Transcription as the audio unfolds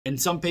And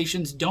some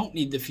patients don't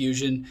need the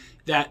fusion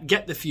that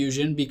get the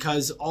fusion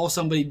because all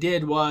somebody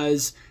did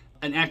was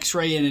an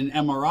X-ray and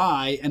an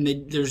MRI, and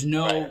there's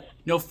no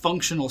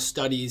functional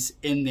studies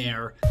in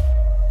there.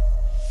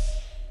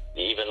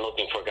 Even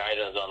looking for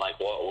guidance on like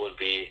what would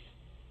be,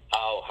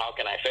 how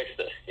can I fix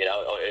this? You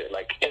know, or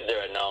like is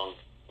there a known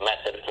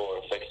method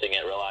for fixing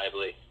it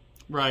reliably?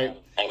 Right.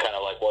 And kind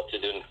of like what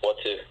to do, what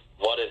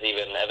is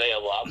even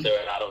available out there,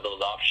 and out of those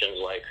options,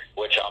 like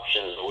which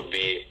options would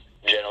be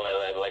generally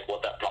like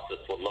what that process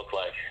would look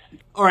like.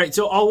 All right,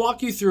 so I'll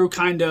walk you through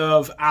kind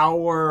of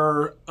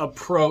our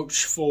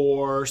approach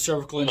for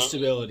cervical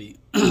instability.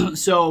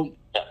 So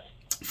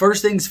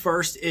first things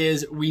first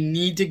is we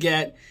need to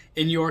get,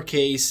 in your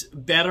case,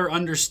 better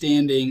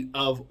understanding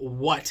of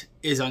what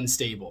is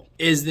unstable.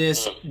 Is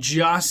this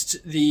just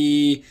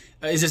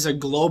is this a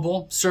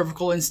global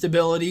cervical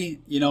instability,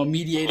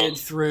 mediated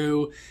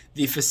through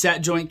the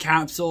facet joint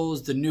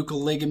capsules, the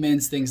nuchal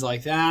ligaments, things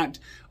like that?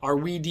 Are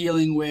we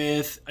dealing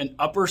with an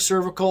upper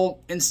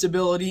cervical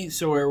instability,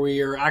 so where we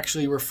are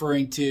actually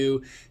referring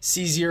to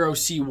C0,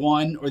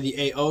 C1, or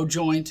the AO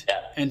joint,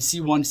 and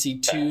C1,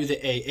 C2, the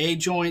AA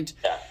joint?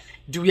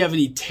 Do we have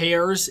any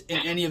tears in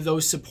any of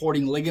those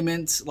supporting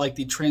ligaments, like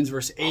the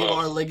transverse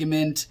alar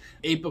ligament,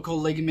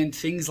 apical ligament,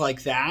 things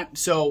like that?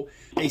 So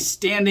a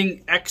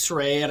standing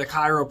X-ray at a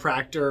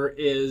chiropractor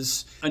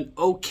is an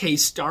okay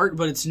start,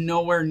 but it's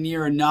nowhere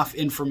near enough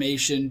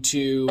information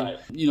to,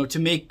 to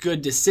make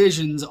good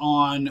decisions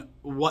on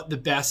what the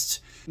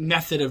best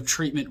method of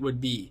treatment would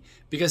be.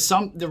 Because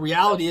the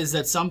reality is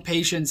that some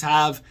patients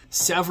have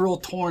several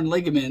torn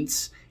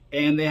ligaments,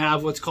 and they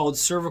have what's called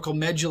cervical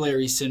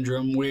medullary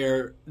syndrome,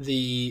 where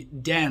the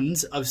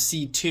dens of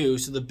C2,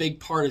 so the big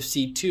part of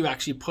C2,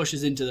 actually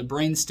pushes into the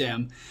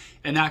brainstem,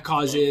 and that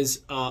causes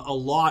a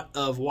lot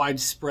of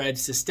widespread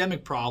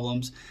systemic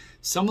problems.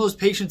 Some of those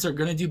patients are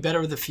going to do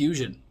better with a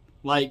fusion.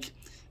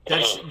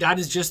 That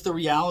is just the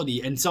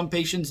reality. And some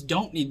patients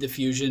don't need the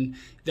fusion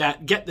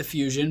that get the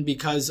fusion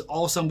because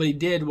all somebody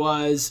did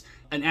was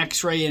an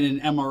X-ray and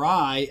an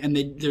MRI, and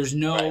there's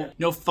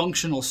no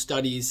functional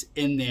studies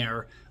in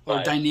there.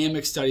 Or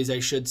dynamic studies, I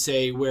should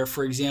say, where,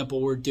 for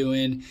example, we're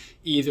doing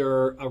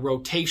either a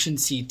rotation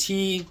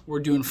CT, we're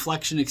doing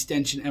flexion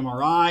extension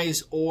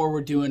MRIs, or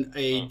we're doing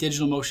a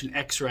digital motion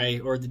X-ray,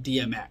 or the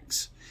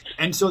DMX.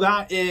 And so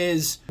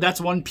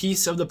that's one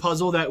piece of the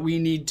puzzle that we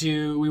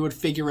would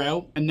figure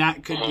out. And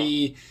that could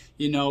be,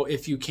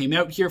 if you came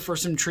out here for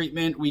some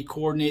treatment, we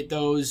coordinate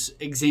those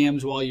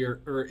exams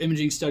or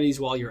imaging studies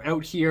while you're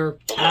out here,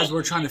 as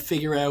we're trying to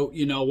figure out,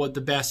 what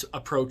the best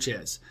approach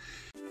is.